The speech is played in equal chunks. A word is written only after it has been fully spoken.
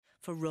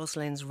for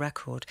Roslin's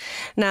record.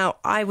 Now,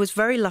 I was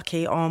very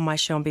lucky on my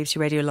show on BBC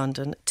Radio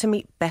London to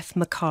meet Beth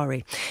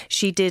Macari.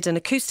 She did an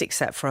acoustic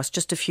set for us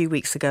just a few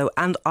weeks ago,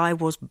 and I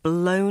was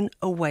blown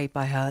away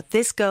by her.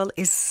 This girl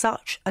is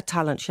such a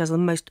talent. She has the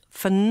most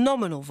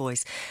phenomenal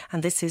voice,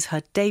 and this is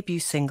her debut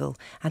single,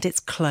 and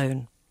it's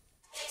Clone.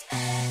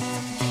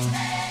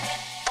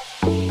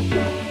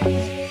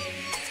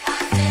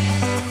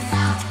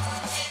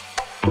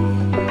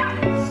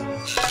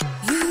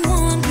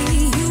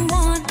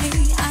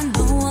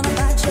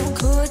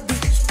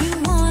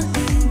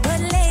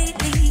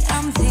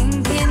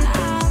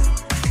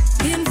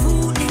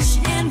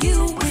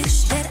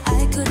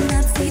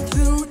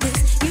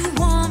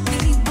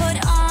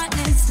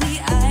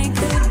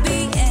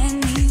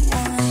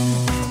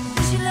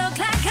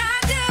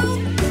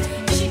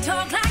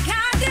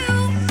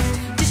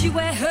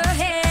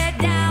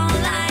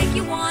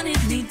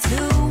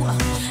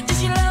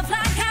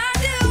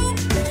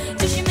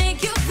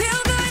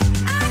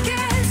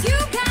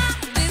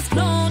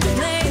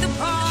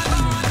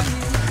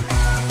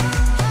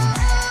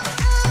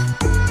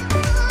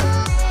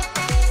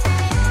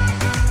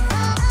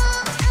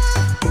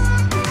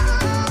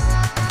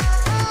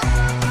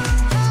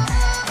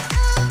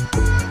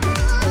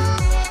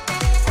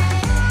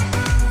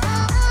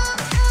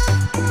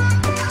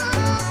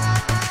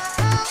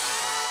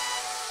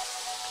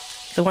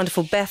 The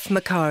wonderful Beth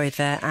Macari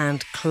there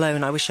and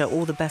Clone. I wish her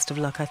all the best of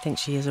luck. I think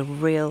she is a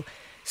real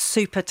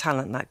super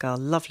talent, that girl.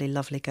 Lovely,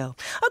 lovely girl.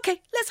 OK,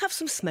 let's have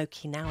some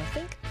Smokey now, I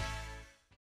think.